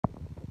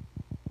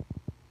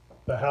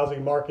The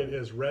housing market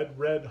is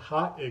red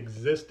hot.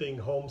 Existing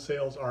home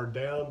sales are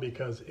down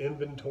because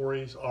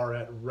inventories are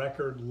at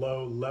record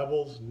low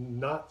levels,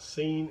 not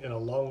seen in a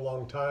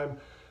long time.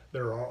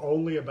 There are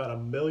only about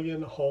 1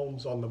 million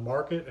homes on the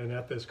market, and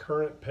at this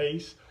current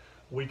pace,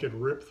 we could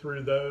rip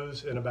through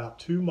those in about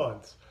 2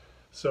 months.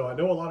 So I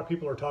know a lot of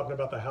people are talking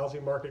about the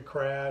housing market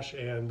crash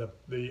and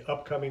the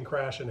upcoming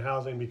crash in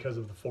housing because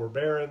of the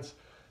forbearance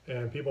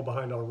and people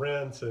behind on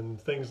rents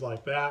and things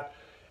like that.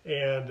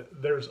 And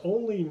there's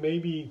only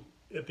maybe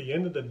at the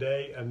end of the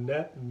day a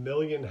net 1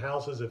 million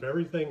houses. If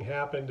everything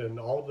happened and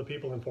all of the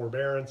people in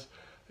forbearance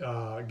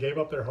gave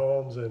up their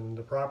homes and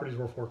the properties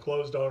were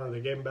foreclosed on, or they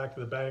gave them back to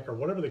the bank, or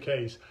whatever the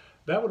case,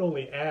 that would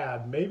only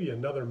add maybe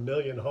another 1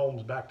 million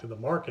homes back to the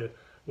market,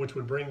 which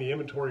would bring the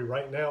inventory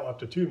right now up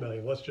to 2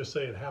 million. Let's just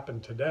say it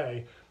happened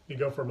today. You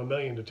go from 1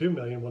 million to 2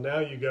 million. Well, now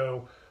you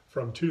go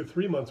from 2 to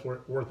 3 months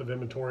worth of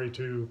inventory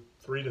to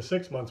 3 to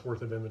 6 months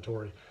worth of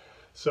inventory.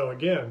 So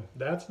again,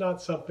 that's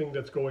not something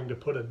that's going to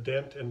put a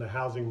dent in the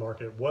housing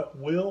market. What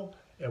will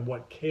and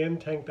what can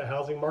tank the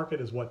housing market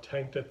is what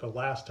tanked it the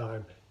last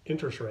time: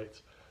 interest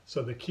rates.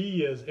 So the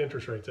key is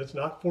interest rates. It's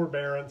not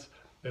forbearance.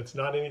 It's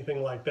not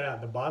anything like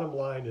that. The bottom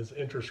line is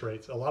interest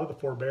rates. A lot of the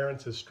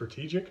forbearance is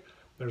strategic.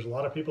 There's a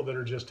lot of people that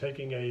are just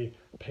taking a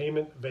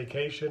payment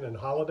vacation and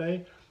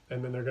holiday,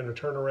 and then they're going to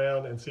turn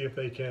around and see if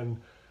they can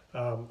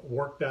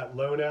work that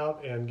loan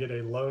out and get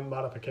a loan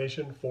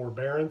modification.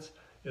 Forbearance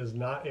is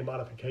not a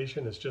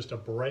modification. It's just a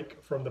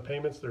break from the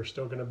payments. There's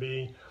still going to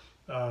be,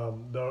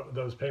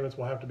 those payments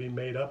will have to be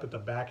made up at the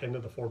back end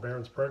of the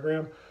forbearance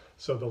program.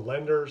 So the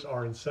lenders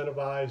are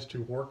incentivized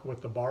to work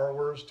with the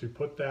borrowers to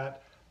put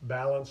that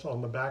balance on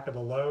the back of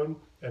the loan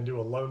and do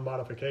a loan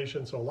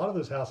modification. So a lot of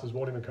those houses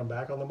won't even come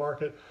back on the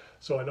market.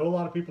 So I know a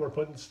lot of people are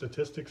putting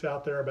statistics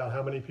out there about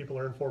how many people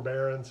are in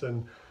forbearance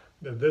and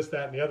this,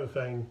 that, and the other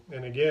thing.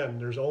 And again,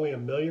 there's only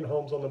 1 million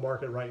homes on the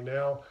market right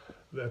now.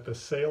 That the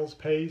sales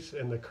pace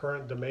and the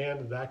current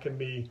demand, that can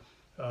be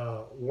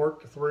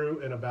worked through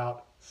in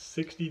about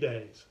 60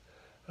 days.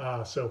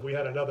 So if we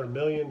had another 1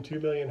 million, 2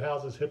 million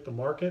houses hit the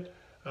market,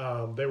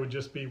 they would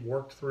just be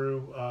worked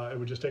through. It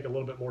would just take a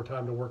little bit more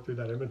time to work through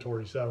that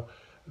inventory. So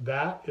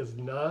that is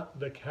not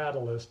the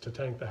catalyst to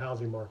tank the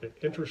housing market.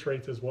 Interest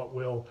rates is what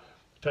will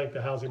tank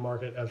the housing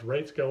market. As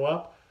rates go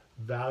up,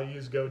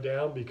 values go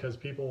down because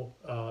people,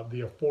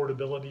 the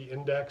affordability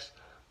index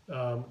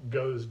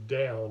goes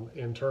down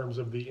in terms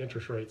of the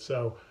interest rate.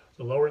 So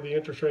the lower the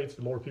interest rates,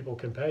 the more people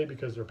can pay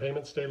because their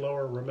payments stay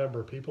lower.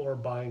 Remember, people are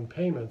buying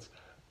payments.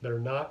 They're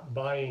not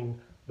buying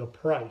the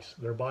price.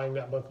 They're buying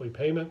that monthly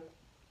payment.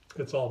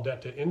 It's all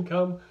debt to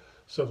income.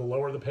 So the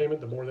lower the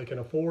payment, the more they can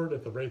afford.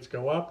 If the rates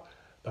go up,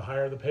 the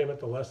higher the payment,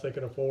 the less they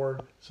can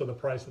afford. So the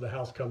price of the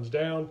house comes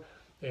down.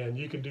 And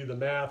you can do the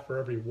math. For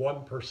every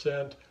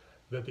 1%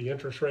 that the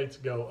interest rates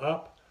go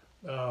up,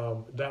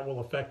 that will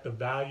affect the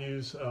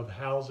values of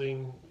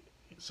housing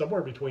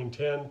somewhere between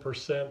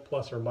 10%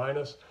 plus or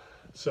minus.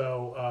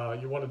 So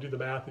you want to do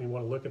the math and you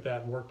want to look at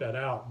that and work that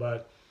out.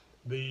 But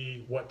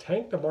what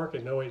tanked the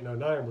market in 08 and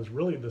 09 was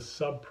really the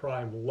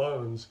subprime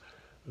loans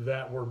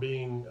that were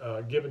being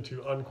given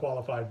to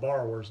unqualified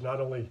borrowers,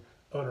 not only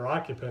owner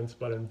occupants,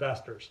 but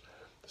investors.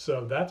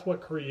 So that's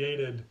what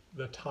created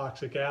the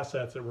toxic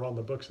assets that were on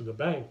the books of the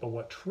bank. But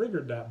what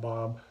triggered that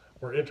bomb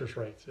were interest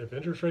rates. If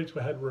interest rates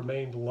had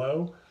remained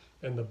low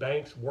and the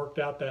banks worked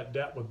out that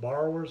debt with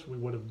borrowers, we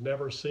would have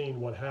never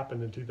seen what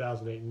happened in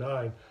 2008 and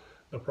 9.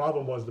 The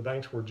problem was the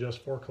banks were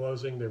just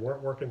foreclosing. They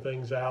weren't working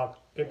things out.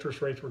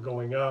 Interest rates were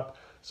going up.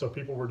 So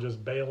people were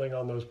just bailing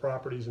on those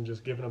properties and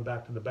just giving them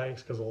back to the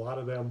banks because a lot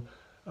of them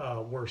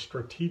were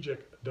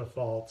strategic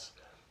defaults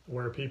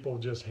where people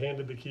just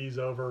handed the keys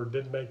over,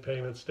 didn't make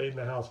payments, stayed in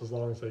the house as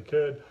long as they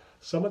could.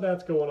 Some of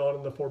that's going on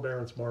in the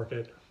forbearance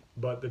market.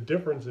 But the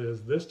difference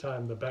is this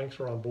time the banks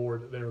are on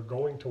board. They're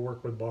going to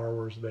work with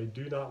borrowers. They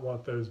do not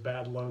want those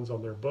bad loans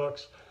on their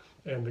books.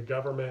 And the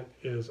government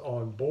is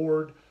on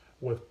board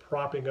with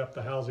propping up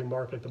the housing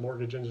market, the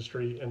mortgage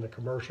industry, and the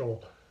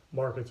commercial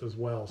markets as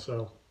well.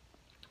 So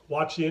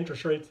watch the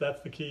interest rates.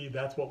 That's the key.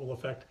 That's what will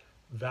affect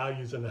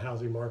values in the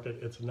housing market.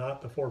 It's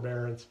not the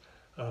forbearance.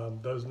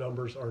 Those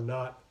numbers are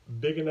not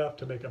big enough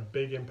to make a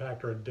big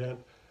impact or a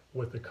dent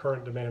with the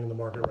current demand in the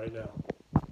market right now.